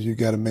business. You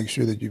got to make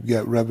sure that you've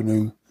got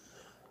revenue.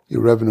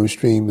 Your revenue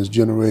stream is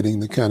generating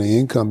the kind of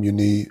income you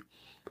need.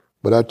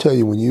 But I tell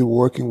you, when you're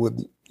working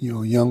with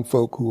young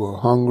folk who are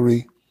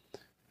hungry,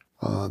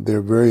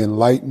 they're very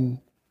enlightened,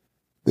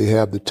 they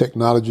have the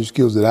technology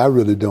skills that I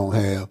really don't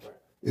have,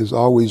 it's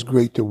always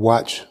great to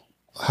watch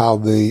how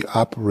they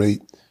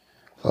operate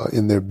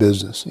in their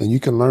business. And you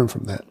can learn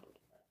from that.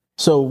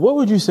 So what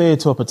would you say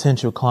to a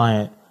potential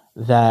client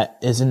that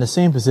is in the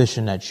same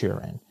position that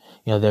you're in?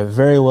 They're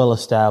very well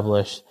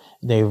established.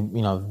 They've,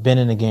 been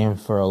in the game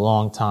for a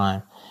long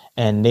time,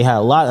 and they had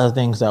a lot of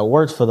things that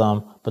worked for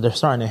them, but they're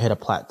starting to hit a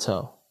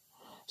plateau.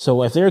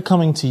 So if they're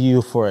coming to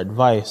you for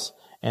advice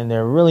and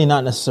they're really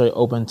not necessarily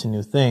open to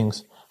new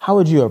things, how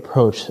would you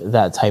approach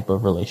that type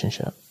of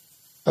relationship?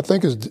 I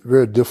think it's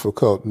very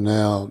difficult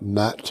now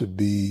not to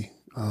be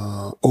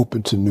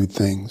open to new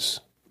things,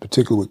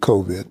 particularly with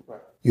COVID.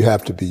 Right. You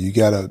have to be. You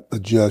got to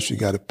adjust. You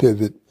got to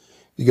pivot.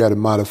 You got to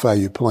modify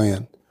your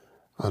plan.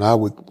 And I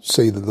would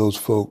say to those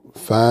folk,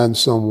 find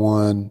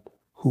someone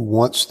who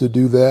wants to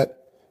do that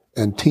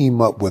and team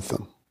up with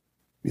them.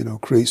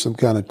 Create some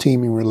kind of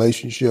teaming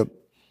relationship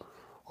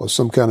or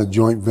some kind of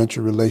joint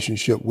venture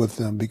relationship with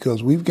them,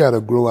 because we've got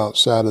to grow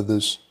outside of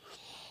this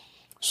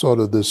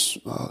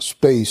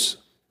space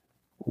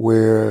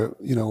where,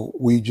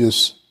 we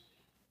just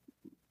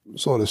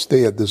sort of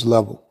stay at this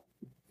level.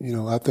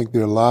 I think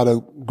there are a lot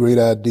of great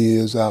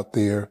ideas out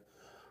there.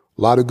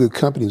 A lot of good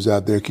companies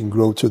out there can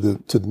grow to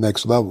the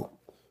next level.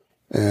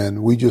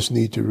 And we just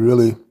need to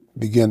really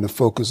begin to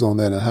focus on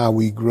that and how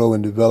we grow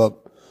and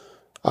develop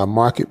our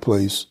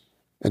marketplace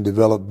and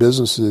develop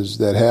businesses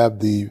that have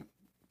the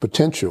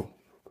potential.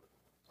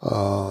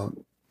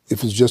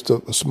 If it's just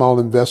a small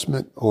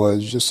investment or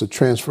it's just a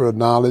transfer of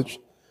knowledge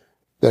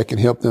that can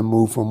help them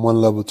move from one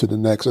level to the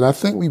next. And I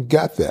think we've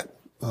got that.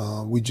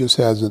 We just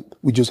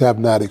have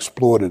not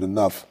explored it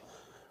enough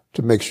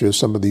to make sure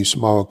some of these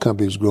small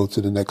companies grow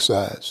to the next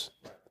size.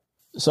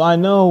 So I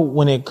know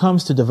when it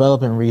comes to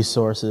developing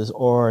resources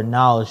or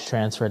knowledge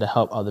transfer to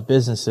help other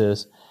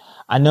businesses,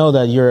 I know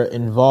that you're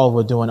involved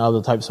with doing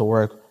other types of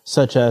work,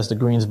 such as the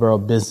Greensboro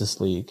Business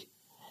League.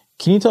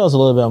 Can you tell us a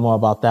little bit more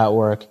about that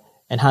work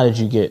and how did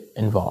you get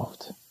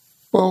involved?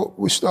 Well,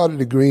 we started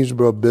the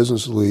Greensboro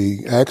Business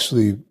League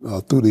actually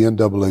through the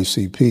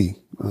NAACP.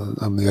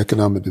 I'm the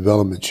Economic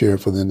Development Chair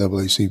for the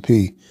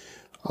NAACP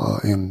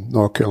in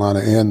North Carolina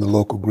and the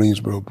local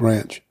Greensboro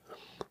branch.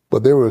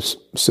 But there were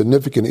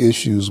significant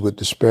issues with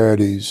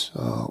disparities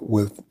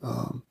with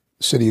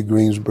City of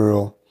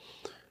Greensboro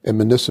and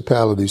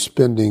municipalities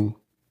spending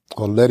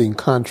or letting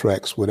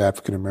contracts with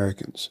African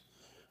Americans.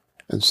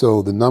 And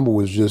so the number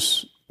was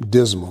just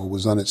dismal,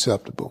 was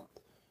unacceptable.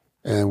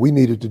 And we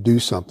needed to do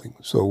something.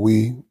 So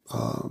we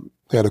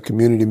had a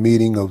community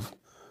meeting of,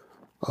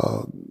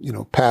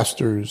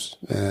 pastors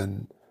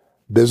and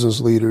business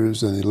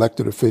leaders and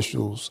elected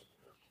officials.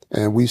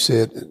 And we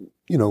said,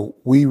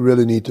 we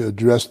really need to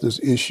address this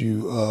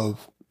issue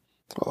of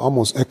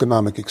almost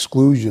economic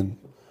exclusion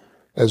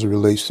as it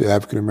relates to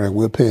African American.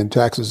 We're paying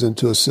taxes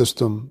into a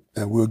system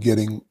and we're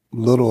getting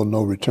little or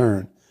no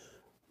return.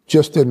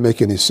 Just didn't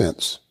make any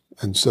sense.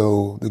 And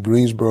so the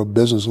Greensboro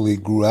Business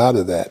League grew out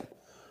of that.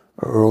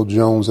 Earl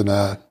Jones and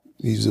I,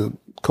 he's a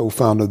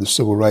co-founder of the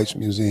Civil Rights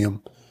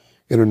Museum,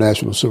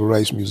 International Civil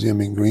Rights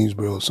Museum in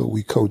Greensboro. So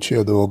we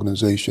co-chair the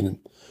organization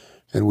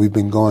and we've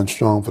been going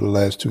strong for the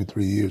last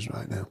 2-3 years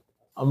right now.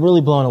 I'm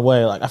really blown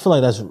away. I feel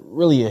like that's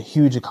really a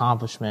huge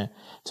accomplishment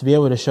to be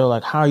able to show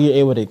how you're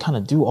able to kind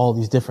of do all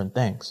these different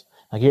things.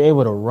 You're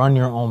able to run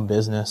your own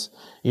business.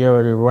 You're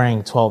already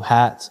wearing 12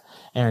 hats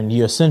and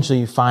you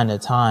essentially find the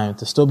time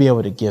to still be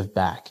able to give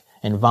back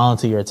and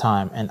volunteer your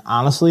time. And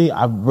honestly,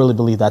 I really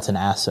believe that's an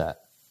asset.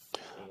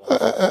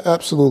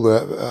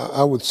 Absolutely.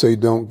 I would say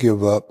don't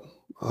give up.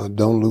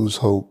 Don't lose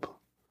hope.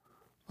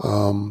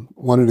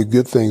 One of the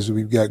good things is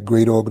we've got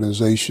great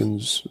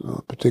organizations,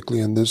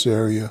 particularly in this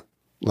area,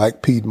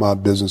 like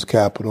Piedmont Business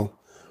Capital.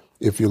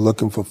 If you're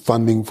looking for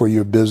funding for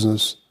your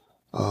business,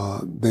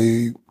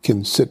 they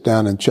can sit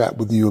down and chat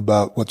with you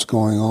about what's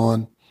going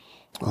on.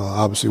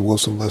 Obviously,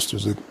 Wilson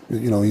Lester's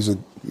he's a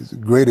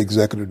great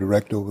executive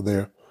director over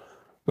there.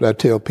 But I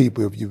tell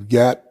people, if you've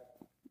got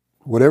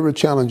whatever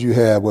challenge you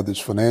have, whether it's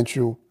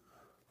financial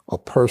or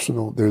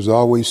personal, there's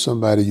always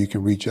somebody you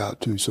can reach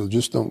out to. So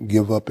just don't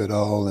give up at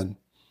all and,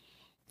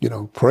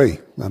 pray.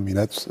 I mean,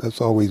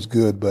 that's always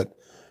good. But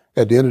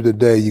at the end of the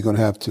day, you're going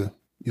to have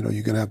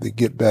to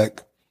get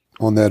back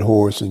on that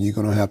horse and you're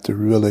going to have to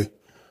really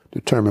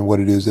determine what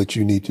it is that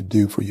you need to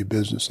do for your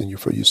business and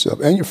for yourself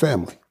and your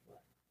family.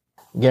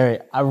 Gary,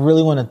 I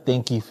really want to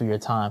thank you for your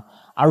time.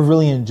 I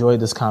really enjoyed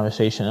this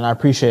conversation and I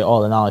appreciate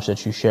all the knowledge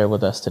that you shared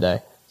with us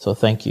today. So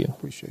thank you.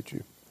 Appreciate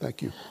you.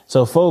 Thank you.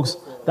 So folks,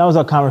 that was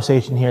our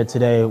conversation here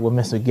today with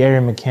Mr. Gary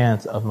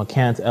McCants of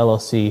McCants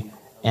LLC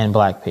and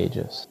Black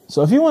Pages.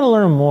 So if you want to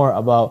learn more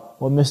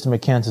about what Mr.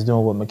 McCants is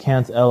doing with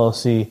McCants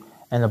LLC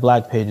and the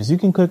Black Pages, you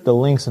can click the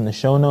links in the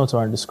show notes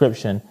or in the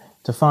description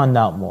to find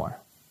out more.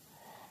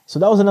 So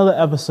that was another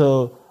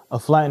episode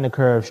of Flatten the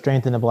Curve,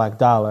 Strengthen the Black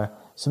Dollar.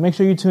 So make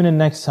sure you tune in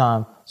next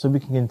time so we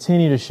can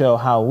continue to show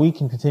how we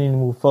can continue to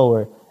move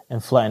forward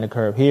and flatten the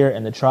curve here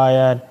in the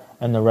Triad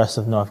and the rest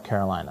of North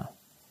Carolina.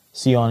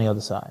 See you on the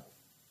other side.